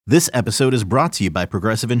This episode is brought to you by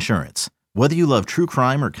Progressive Insurance. Whether you love true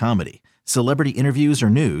crime or comedy, celebrity interviews or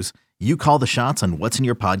news, you call the shots on what's in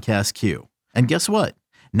your podcast queue. And guess what?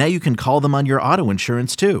 Now you can call them on your auto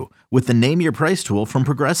insurance too with the Name Your Price tool from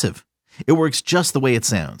Progressive. It works just the way it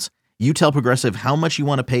sounds. You tell Progressive how much you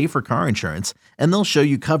want to pay for car insurance, and they'll show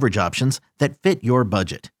you coverage options that fit your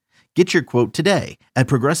budget. Get your quote today at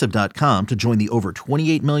Progressive.com to join the over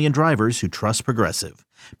 28 million drivers who trust Progressive.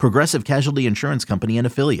 Progressive Casualty Insurance Company and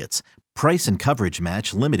Affiliates. Price and coverage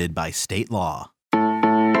match limited by state law.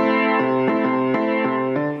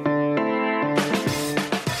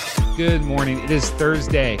 Good morning. It is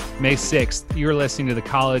Thursday, May 6th. You're listening to the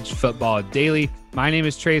College Football Daily. My name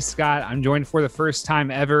is Trey Scott. I'm joined for the first time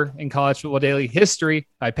ever in College Football Daily history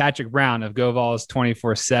by Patrick Brown of GoVols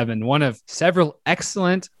 24/7, one of several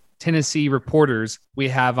excellent Tennessee reporters we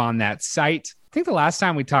have on that site. I think the last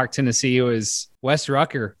time we talked Tennessee was Wes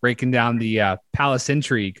Rucker breaking down the palace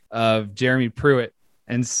intrigue of Jeremy Pruitt.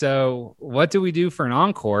 And so what do we do for an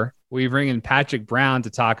encore? We bring in Patrick Brown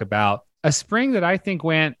to talk about a spring that I think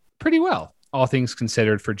went pretty well, all things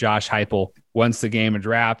considered, for Josh Heupel once the game had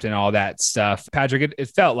wrapped and all that stuff. Patrick, it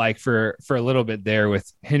felt like for a little bit there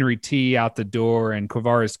with Henry T out the door and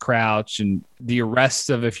Quavaris Crouch and the arrests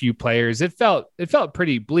of a few players, it felt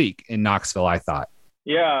pretty bleak in Knoxville, I thought.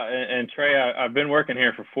 Yeah, and Trey, I've been working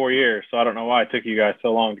here for 4 years, so I don't know why it took you guys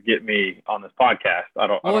so long to get me on this podcast.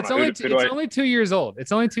 It's only 2 years old.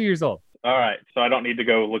 It's only 2 years old. All right, so I don't need to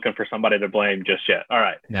go looking for somebody to blame just yet. All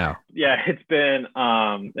right. No. Yeah, it's been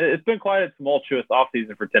quite a tumultuous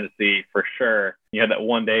offseason for Tennessee for sure. You had that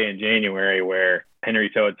one day in January where Henry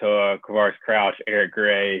To'oTo'o, Quavaris Crouch, Eric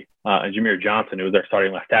Gray, and Jameer Johnson, who was their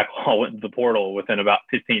starting left tackle, all went into the portal within about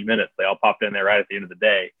 15 minutes. They all popped in there right at the end of the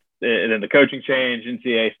day. And then the coaching change,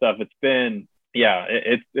 NCAA stuff, it's been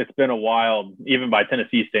a wild, even by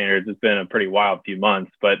Tennessee standards, it's been a pretty wild few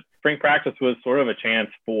months. But spring practice was sort of a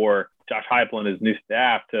chance for Josh Heupel and his new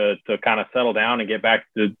staff to kind of settle down and get back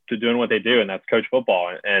to doing what they do, and that's coach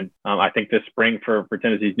football. And I think this spring for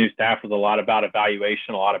Tennessee's new staff was a lot about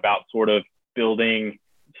evaluation, a lot about sort of building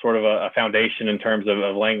sort of a foundation in terms of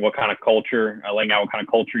laying out what kind of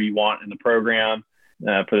culture you want in the program.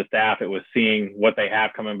 For the staff, it was seeing what they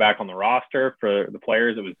have coming back on the roster. For the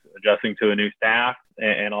players, it was adjusting to a new staff.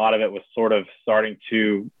 And a lot of it was sort of starting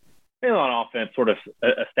to, on offense, sort of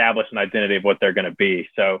establish an identity of what they're going to be.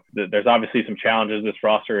 So there's obviously some challenges. This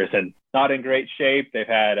roster is not in great shape. They've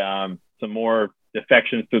had some more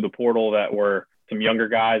defections through the portal that were some younger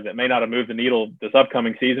guys that may not have moved the needle this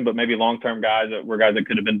upcoming season, but maybe long-term guys that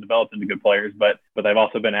could have been developed into good players. But they've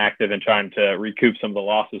also been active in trying to recoup some of the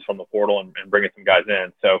losses from the portal and bringing some guys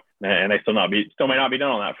in. So, and they still may not be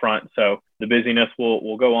done on that front. So the busyness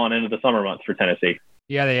will go on into the summer months for Tennessee.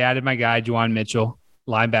 Yeah, they added my guy, Juwan Mitchell,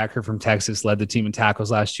 linebacker from Texas, led the team in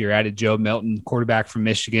tackles last year. Added Joe Milton, quarterback from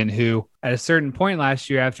Michigan, who at a certain point last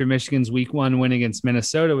year after Michigan's week 1 win against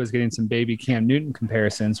Minnesota was getting some baby Cam Newton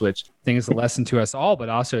comparisons, which I think is a lesson to us all, but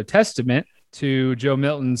also a testament to Joe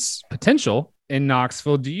Milton's potential in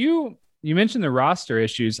Knoxville. You mentioned the roster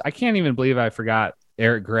issues. I can't even believe I forgot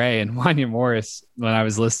Eric Gray and Wanya Morris when I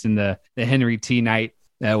was listening to the Henry T night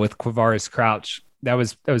with Quavaris Crouch. That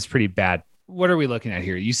was pretty bad. What are we looking at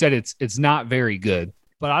here? You said it's not very good,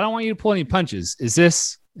 but I don't want you to pull any punches. Is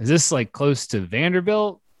this like close to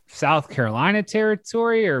Vanderbilt, South Carolina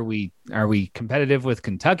territory? Are we competitive with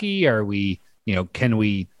Kentucky? Are we, can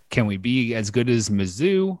we be as good as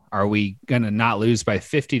Mizzou? Are we going to not lose by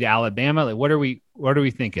 50 to Alabama? Like, what are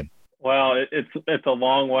we thinking? Well, it's a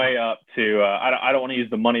long way up to, I don't want to use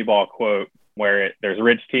the Moneyball quote where there's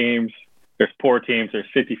rich teams, there's poor teams, there's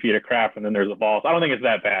 50 feet of crap, and then there's a ball. So I don't think it's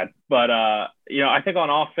that bad. But, I think on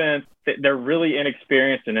offense, they're really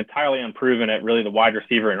inexperienced and entirely unproven at really the wide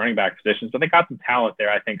receiver and running back positions. But they got some talent there.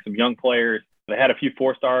 I think some young players. They had a few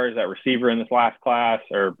 4-stars at receiver in this last class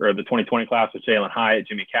or the 2020 class with Jalen Hyatt,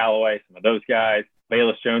 Jimmy Callaway, some of those guys.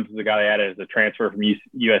 Bayless Jones is the guy they added as a transfer from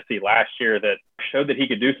USC last year that showed that he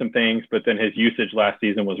could do some things, but then his usage last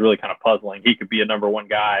season was really kind of puzzling. He could be a number 1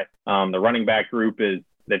 guy. The running back group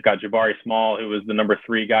they've got Jabari Small, who was the number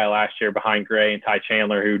 3 guy last year behind Gray, and Ty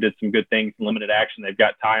Chandler, who did some good things in limited action. They've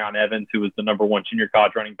got Tyon Evans, who was the number 1 junior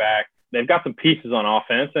college running back. They've got some pieces on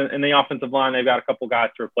offense, and the offensive line, they've got a couple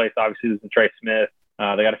guys to replace. Obviously, there's Trey Smith.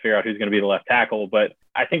 They got to figure out who's going to be the left tackle. But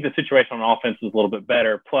I think the situation on offense is a little bit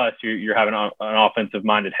better. Plus, you're having an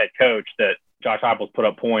offensive-minded head coach that Josh Heupel's put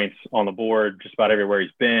up points on the board just about everywhere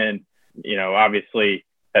he's been. Obviously,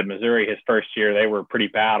 at Missouri, his first year, they were pretty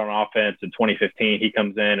bad on offense. In 2015, he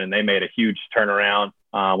comes in and they made a huge turnaround.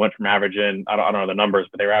 Went from averaging, I don't know the numbers,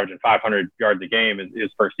 but they were averaging 500 yards a game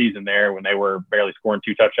his first season there when they were barely scoring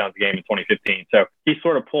 2 touchdowns a game in 2015. So he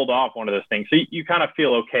sort of pulled off one of those things. So you kind of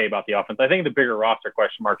feel okay about the offense. I think the bigger roster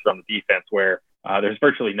question marks are on the defense, where there's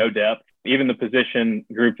virtually no depth. Even the position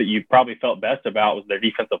group that you probably felt best about was their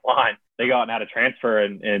defensive line. They got out of transfer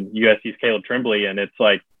and USC's Caleb Tremblay, and it's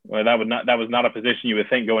like, well, that was not a position you would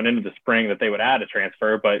think going into the spring that they would add a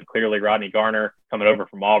transfer, but clearly Rodney Garner coming over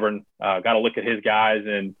from Auburn got to look at his guys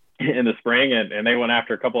in the spring, and they went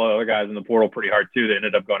after a couple of other guys in the portal pretty hard too. They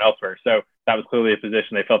ended up going elsewhere. So that was clearly a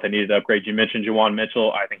position they felt they needed to upgrade. You mentioned Juwan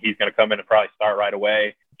Mitchell. I think he's going to come in and probably start right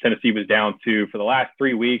away. Tennessee was down to, for the last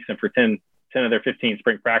 3 weeks and for 10 of their 15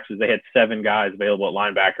 spring practices, they had 7 guys available at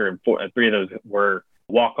linebacker, and 3 of those were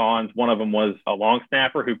walk-ons. One of them was a long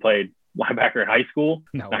snapper who played linebacker in high school.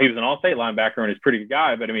 No. Now, he was an all-state linebacker and he's a pretty good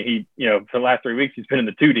guy, but I mean, he, for the last 3 weeks, he's been in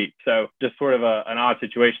the 2 deep. So just sort of an odd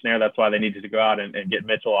situation there. That's why they needed to go out and get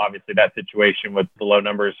Mitchell. Obviously, that situation with the low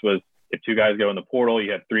numbers was, if 2 guys go in the portal,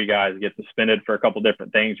 you have 3 guys get suspended for a couple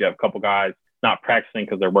different things. You have a couple guys not practicing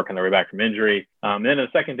because they're working their way back from injury. Then in the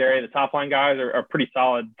secondary, the top line guys are pretty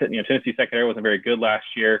solid. Tennessee secondary wasn't very good last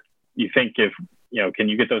year. You think if, can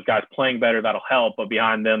you get those guys playing better, that'll help. But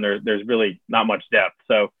behind them, there's really not much depth.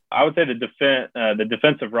 So I would say the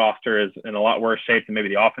defensive roster is in a lot worse shape than maybe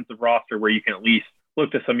the offensive roster, where you can at least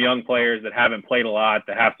look to some young players that haven't played a lot,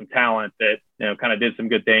 that have some talent, that, kind of did some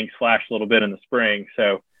good things, flashed a little bit in the spring.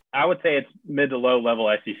 So I would say it's mid to low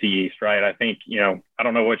level SEC East, right? I think, I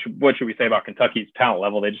don't know what should we say about Kentucky's talent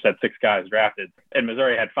level. They just had 6 guys drafted, and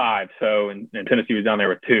Missouri had 5. So, and Tennessee was down there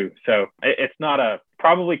with 2. So it's not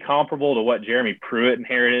probably comparable to what Jeremy Pruitt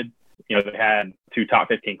inherited. They had 2 top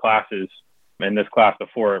 15 classes in this class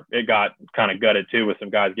before it got kind of gutted too, with some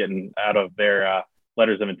guys getting out of their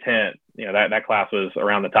letters of intent. That class was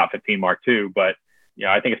around the top 15 mark too. But,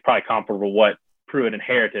 I think it's probably comparable to what Pruitt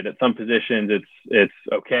inherited. At some positions it's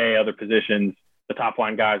okay. Other positions, the top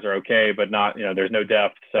line guys are okay, but not, there's no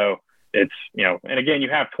depth. So it's, and again, you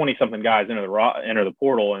have 20 something guys enter the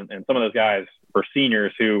portal, and some of those guys were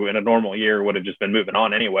seniors who in a normal year would have just been moving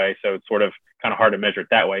on anyway. So it's sort of kind of hard to measure it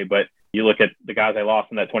that way. But you look at the guys they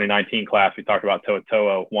lost in that 2019 class. We talked about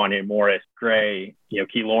Toa, Wanye Morris, Gray,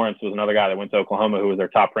 Key Lawrence was another guy that went to Oklahoma who was their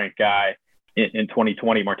top ranked guy. In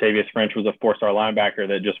 2020, Martavius French was a 4-star linebacker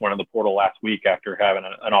that just went in the portal last week after having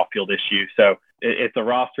an off-field issue. So it's a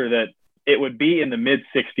roster that it would be in the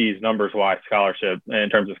mid-60s numbers-wise in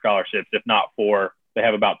terms of scholarships, if not for they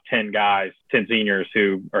have about 10 seniors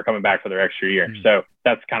who are coming back for their extra year. Mm-hmm. So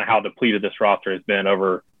that's kind of how depleted this roster has been,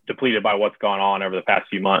 depleted by what's gone on over the past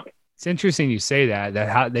few months. It's interesting you say that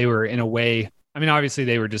how they were in a way. I mean, obviously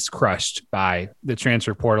they were just crushed by the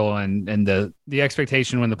transfer portal and the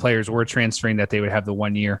expectation when the players were transferring that they would have the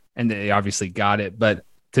 1 year, and they obviously got it. But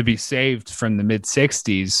to be saved from the mid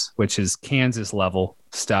 60s, which is Kansas level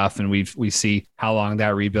stuff, and we see how long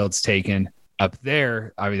that rebuild's taken up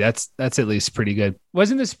there. I mean, that's at least pretty good.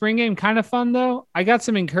 Wasn't the spring game kind of fun though? I got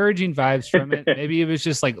some encouraging vibes from it. Maybe it was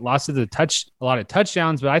just like a lot of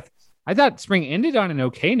touchdowns, but I thought spring ended on an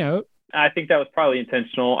okay note. I think that was probably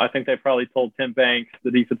intentional. I think they probably told Tim Banks,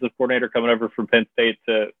 the defensive coordinator coming over from Penn State,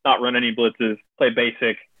 to not run any blitzes, play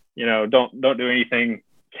basic, don't do anything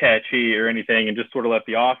catchy or anything, and just sort of let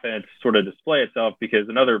the offense sort of display itself. Because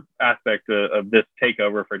another aspect of this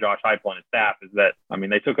takeover for Josh Heupel and his staff is that, I mean,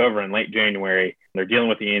 they took over in late January. They're dealing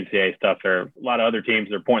with the NCAA stuff. There are a lot of other teams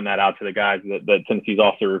that are pointing that out to the guys that Tennessee's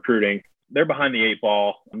also recruiting. They're behind the 8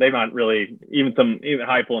 ball. They've not really, even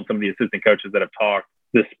Heupel and some of the assistant coaches that have talked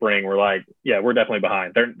this spring were like, yeah, we're definitely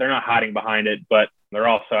behind. They're not hiding behind it, but they're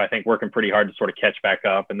also, I think, working pretty hard to sort of catch back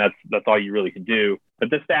up, and that's all you really can do. But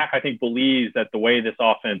this staff, I think, believes that the way this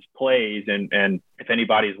offense plays, and if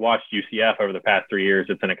anybody's watched UCF over the past 3 years,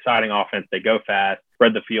 it's an exciting offense. They go fast,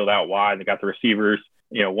 spread the field out wide. They got the receivers,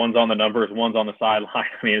 one's on the numbers, one's on the sideline.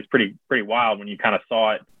 I mean, it's pretty wild when you kind of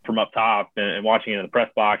saw it from up top and watching it in the press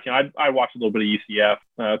box. I watched a little bit of UCF,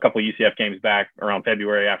 a couple of UCF games back around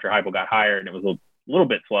February after Heupel got hired, and it was a little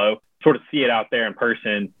bit slow. Sort of see it out there in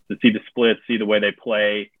person, to see the splits, see the way they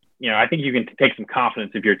play. I think you can take some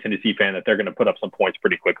confidence if you're a Tennessee fan that they're going to put up some points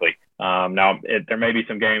pretty quickly. Now, there may be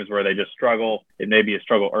some games where they just struggle. It may be a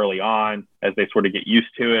struggle early on as they sort of get used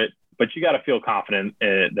to it. But you got to feel confident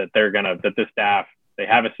that this staff, they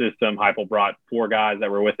have a system. Heupel brought 4 guys that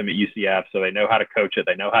were with him at UCF, so they know how to coach it.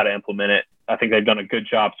 They know how to implement it. I think they've done a good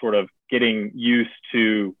job sort of getting used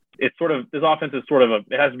to. It's sort of, this offense is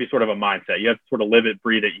it has to be sort of a mindset. You have to sort of live it,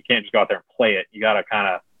 breathe it. You can't just go out there and play it. You got to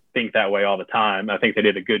kind of think that way all the time. I think they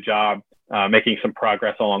did a good job making some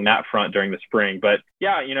progress along that front during the spring. But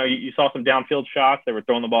yeah, you saw some downfield shots. They were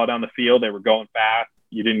throwing the ball down the field. They were going fast.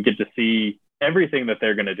 You didn't get to see everything that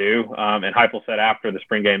they're going to do. And Heupel said after the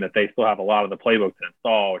spring game that they still have a lot of the playbook to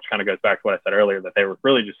install, which kind of goes back to what I said earlier, that they were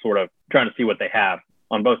really just sort of trying to see what they have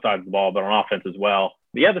on both sides of the ball, but on offense as well.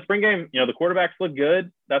 But yeah, the spring game, the quarterbacks look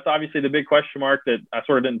good. That's obviously the big question mark that I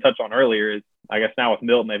sort of didn't touch on earlier is, I guess now with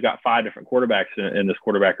Milton, they've got 5 different quarterbacks in this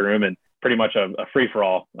quarterback room and pretty much a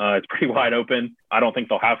free-for-all. It's pretty wide open. I don't think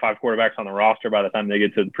they'll have 5 quarterbacks on the roster by the time they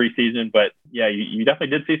get to the preseason. But yeah, you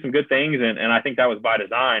definitely did see some good things. And I think that was by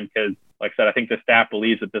design because, like I said, I think the staff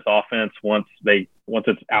believes that this offense, once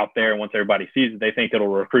it's out there and once everybody sees it, they think it'll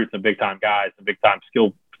recruit some big-time guys, some big-time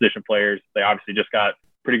skill position players. They obviously just got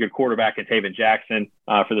pretty good quarterback in Taven Jackson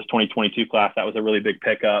for this 2022 class. That was a really big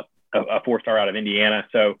pickup, a 4-star out of Indiana.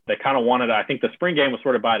 So they kind of wanted, I think the spring game was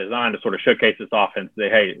sort of by design to sort of showcase this offense. Say,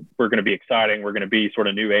 hey, we're going to be exciting. We're going to be sort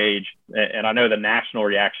of new age. And I know the national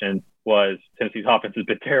reaction was Tennessee's offense has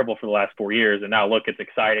been terrible for the last 4 years. And now look, it's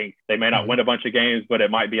exciting. They may not win a bunch of games, but it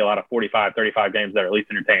might be a lot of 45, 35 games that are at least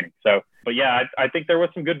entertaining. So, but yeah, I think there was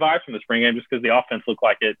some good vibes from the spring game just because the offense looked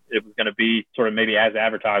like it was going to be sort of maybe as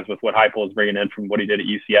advertised with what Heupel was bringing in from what he did at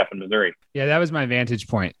UCF in Missouri. Yeah, that was my vantage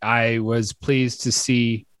point. I was pleased to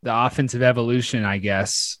see the offensive evolution, I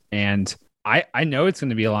guess. And I know it's going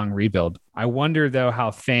to be a long rebuild. I wonder, though, how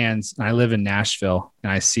fans, and I live in Nashville,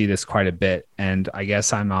 and I see this quite a bit, and I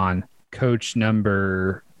guess I'm on coach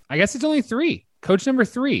number, I guess it's only 3. Coach number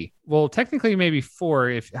 3. Well, technically maybe 4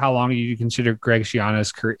 if how long you consider Greg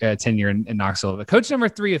Schiano's tenure in Knoxville. But coach number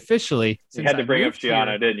 3 officially. You had to bring up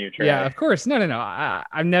Schiano, didn't you, Trey? Yeah, of course. No.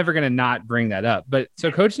 I'm never going to not bring that up. But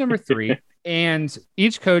so coach number 3, and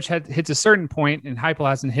each coach hits a certain point, and Heupel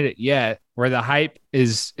hasn't hit it yet, where the hype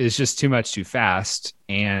is just too much too fast,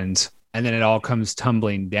 and then it all comes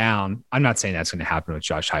tumbling down. I'm not saying that's going to happen with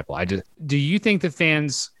Josh Heupel. Do you think the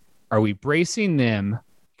fans, are we bracing them?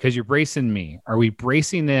 Because you're bracing me. Are we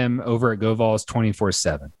bracing them over at GoVols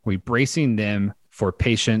 24/7? Are we bracing them for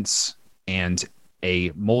patience and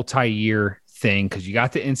a multi-year thing? Because you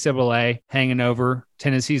got the NCAA hanging over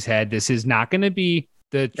Tennessee's head. This is not going to be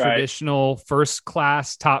the traditional first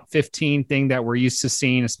class top 15 thing that we're used to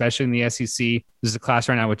seeing, especially in the SEC. This is a class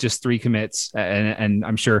right now with just 3 commits. And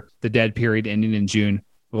I'm sure the dead period ending in June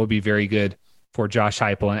will be very good for Josh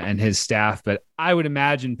Heupel and his staff. But I would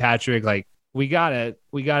imagine, Patrick, like, we gotta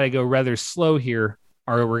go rather slow here,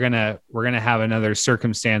 or we're gonna have another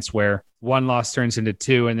circumstance where 1 loss turns into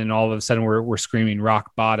 2, and then all of a sudden we're screaming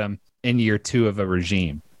rock bottom in year 2 of a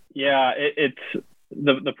regime. Yeah, it's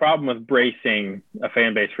the problem with bracing a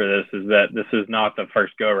fan base for this is that this is not the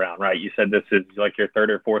first go around, right? You said this is like your 3rd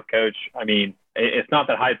or 4th coach. I mean, it's not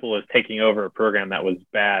that Heupel is taking over a program that was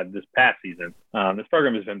bad this past season. This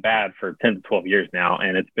program has been bad for 10 to 12 years now,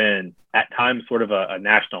 and it's been at times sort of a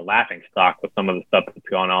national laughing stock with some of the stuff that's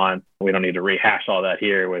gone on. We don't need to rehash all that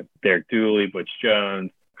here with Derek Dooley, Butch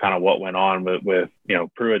Jones, kind of what went on with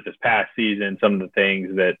Pruitt this past season, some of the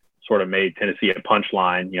things that sort of made Tennessee a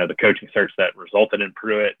punchline, the coaching search that resulted in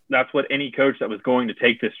Pruitt. That's what any coach that was going to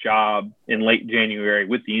take this job in late January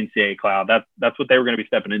with the NCAA cloud, that's what they were going to be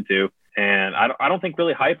stepping into. And I don't think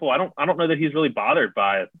really Heupel, I don't know that he's really bothered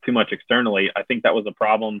by it too much externally. I think that was a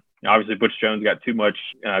problem. Obviously, Butch Jones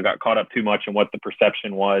got caught up too much in what the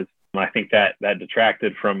perception was. And I think that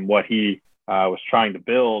detracted from what he was trying to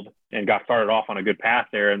build, and got started off on a good path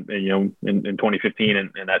there. And in 2015 and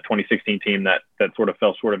that 2016 team that sort of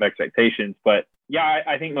fell short of expectations. But yeah,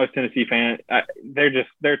 I think most Tennessee fans,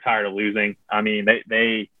 they're tired of losing. I mean,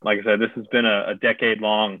 they like I said, this has been a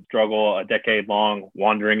decade-long struggle, a decade-long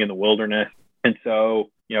wandering in the wilderness. And so,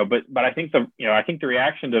 but I think the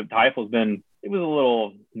reaction to Heupel has been, it was a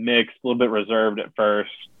little mixed, a little bit reserved at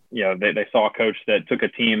first. They saw a coach that took a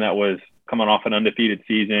team that was coming off an undefeated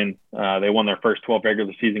season. They won their first 12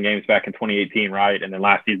 regular season games back in 2018, right? And then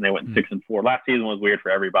last season they went 6-4. Last season was weird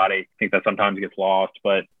for everybody. I think that sometimes gets lost,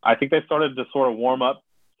 but I think they started to sort of warm up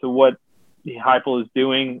to what Heupel is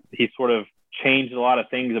doing. He sort of changed a lot of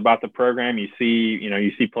things about the program. You see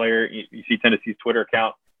Tennessee's Twitter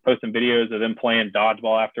account posting videos of them playing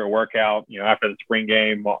dodgeball after a workout, after the spring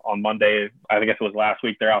game on Monday. I guess it was last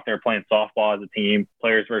week. They're out there playing softball as a team,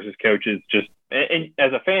 players versus coaches. And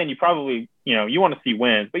as a fan, you probably, you want to see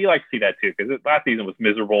wins, but you like to see that too, because last season was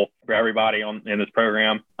miserable for everybody in this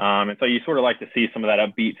program. And so you sort of like to see some of that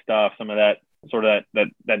upbeat stuff, some of that sort of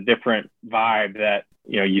that different vibe that,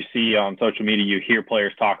 you see on social media, you hear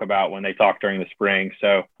players talk about when they talk during the spring.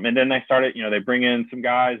 So, and then they started, they bring in some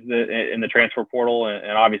guys in the transfer portal,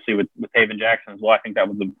 and obviously with Taven Jackson as well. I think that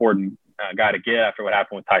was an important guy to get after what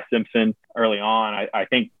happened with Ty Simpson early on. I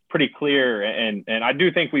think pretty clear, and I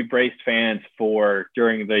do think we braced fans for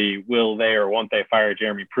during the will they or won't they fire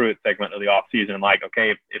Jeremy Pruitt segment of the offseason. Like,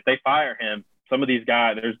 okay, if they fire him, some of these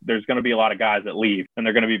guys, there's going to be a lot of guys that leave, and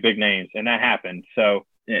they're going to be big names, and that happened. So,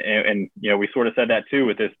 and we sort of said that too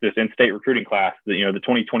with this in-state recruiting class. The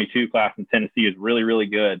 2022 class in Tennessee is really, really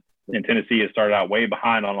good. And Tennessee has started out way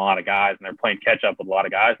behind on a lot of guys, and they're playing catch up with a lot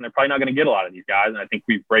of guys, and they're probably not going to get a lot of these guys. And I think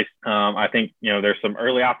we've braced. I think there's some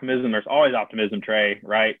early optimism. There's always optimism, Trey,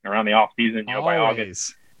 right around the off season. By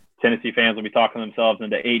August, Tennessee fans will be talking themselves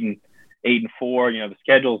into 8-4. The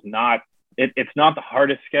schedule's not. It's not the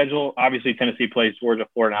hardest schedule. Obviously, Tennessee plays Georgia,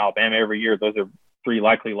 Florida, and Alabama every year. Those are 3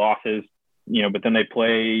 likely losses. But then they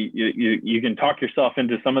play. You can talk yourself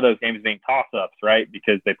into some of those games being toss-ups, right?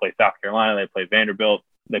 Because they play South Carolina, they play Vanderbilt.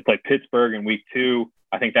 They play Pittsburgh in week 2.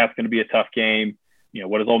 I think that's going to be a tough game.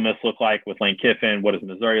 What does Ole Miss look like with Lane Kiffin? What does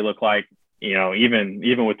Missouri look like?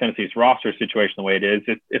 Even with Tennessee's roster situation the way it is,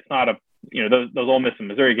 it's not a those Ole Miss and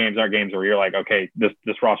Missouri games aren't games where you're like, okay, this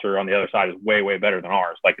roster on the other side is way, way better than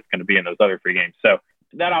ours, like it's going to be in those other 3 games. So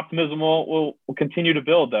that optimism will continue to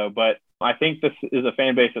build, though. But I think this is a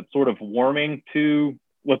fan base that's sort of warming to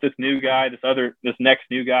what this new guy, this next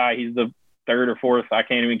new guy, he's the 3rd or 4th. I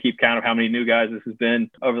can't even keep count of how many new guys this has been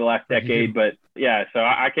over the last decade. But yeah, so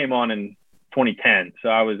I came on in 2010. So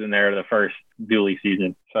I was in there the first Dooley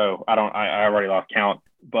season. So I already lost count.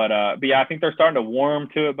 But yeah, I think they're starting to warm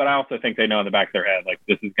to it. But I also think they know in the back of their head, like,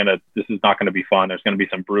 this is not going to be fun. There's going to be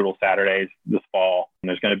some brutal Saturdays this fall. And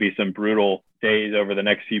there's going to be some brutal days over the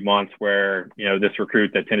next few months where, this recruit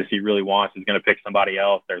that Tennessee really wants is going to pick somebody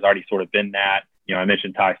else. There's already sort of been that. I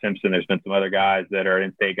mentioned Ty Simpson. There's been some other guys that are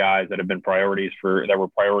in-state guys that have been priorities for the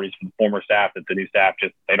former staff, that the new staff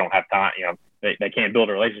they don't have time. They can't build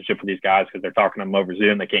a relationship with these guys because they're talking to them over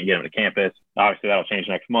Zoom. They can't get them to campus. Obviously, that'll change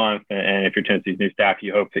next month. And if you're Tennessee's new staff,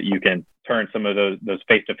 you hope that you can turn some of those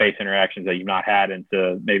face-to-face interactions that you've not had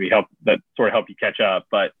into maybe help you catch up.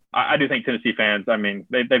 But I do think Tennessee fans, I mean,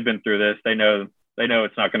 they've been through this. They know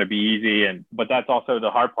it's not going to be easy. But that's also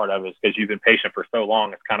the hard part of it, is because you've been patient for so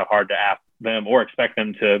long. It's kind of hard to ask them or expect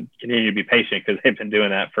them to continue to be patient, because they've been doing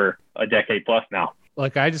that for a decade plus now.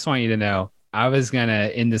 Look, I just want you to know, I was going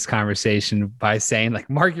to end this conversation by saying, like,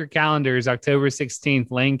 mark your calendars, October 16th,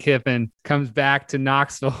 Lane Kiffin comes back to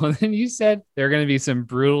Knoxville. And then you said there are going to be some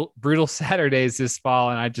brutal Saturdays this fall.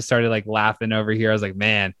 And I just started like laughing over here. I was like,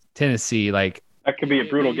 man, Tennessee, like, that could be a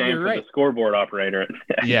brutal game for the scoreboard operator.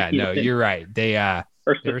 Yeah, no, you're right. There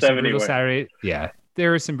were some brutal Saturdays. Yeah, there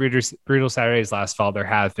were some brutal Saturdays last fall. There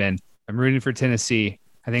have been. I'm rooting for Tennessee.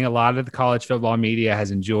 I think a lot of the college football media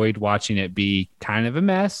has enjoyed watching it be kind of a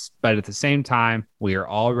mess, but at the same time, we are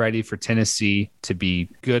all ready for Tennessee to be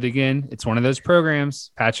good again. It's one of those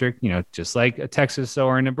programs, Patrick, just like a Texas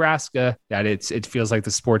or a Nebraska, that it feels like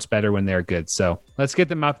the sport's better when they're good. So let's get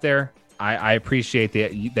them up there. I appreciate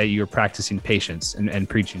that you're practicing patience and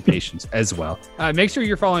preaching patience as well. Make sure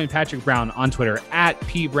you're following Patrick Brown on Twitter at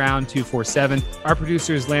pbrown247. Our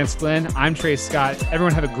producer is Lance Flynn. I'm Trey Scott.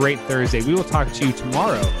 Everyone have a great Thursday. We will talk to you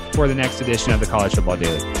tomorrow for the next edition of the College Football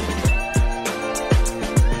Daily.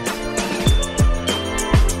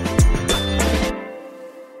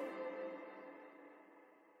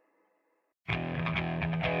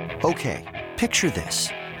 Okay, picture this.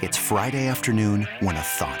 It's Friday afternoon when a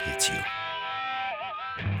thought hits you.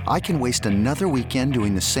 I can waste another weekend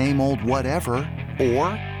doing the same old whatever, or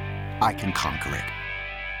I can conquer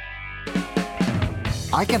it.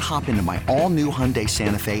 I can hop into my all-new Hyundai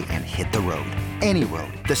Santa Fe and hit the road. Any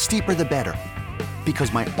road. The steeper, the better.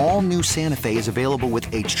 Because my all-new Santa Fe is available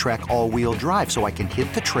with H-Track all-wheel drive, so I can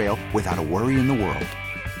hit the trail without a worry in the world.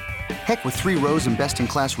 Heck, with 3 rows and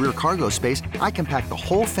best-in-class rear cargo space, I can pack the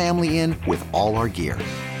whole family in with all our gear.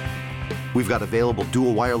 We've got available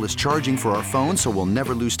dual wireless charging for our phones, so we'll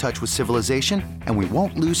never lose touch with civilization, and we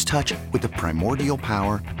won't lose touch with the primordial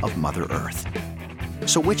power of Mother Earth.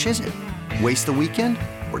 So which is it? Waste the weekend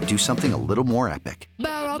or do something a little more epic?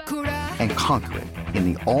 And conquer it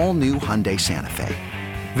in the all-new Hyundai Santa Fe.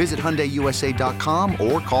 Visit HyundaiUSA.com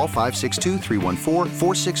or call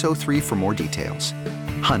 562-314-4603 for more details.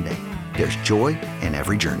 Hyundai, there's joy in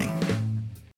every journey.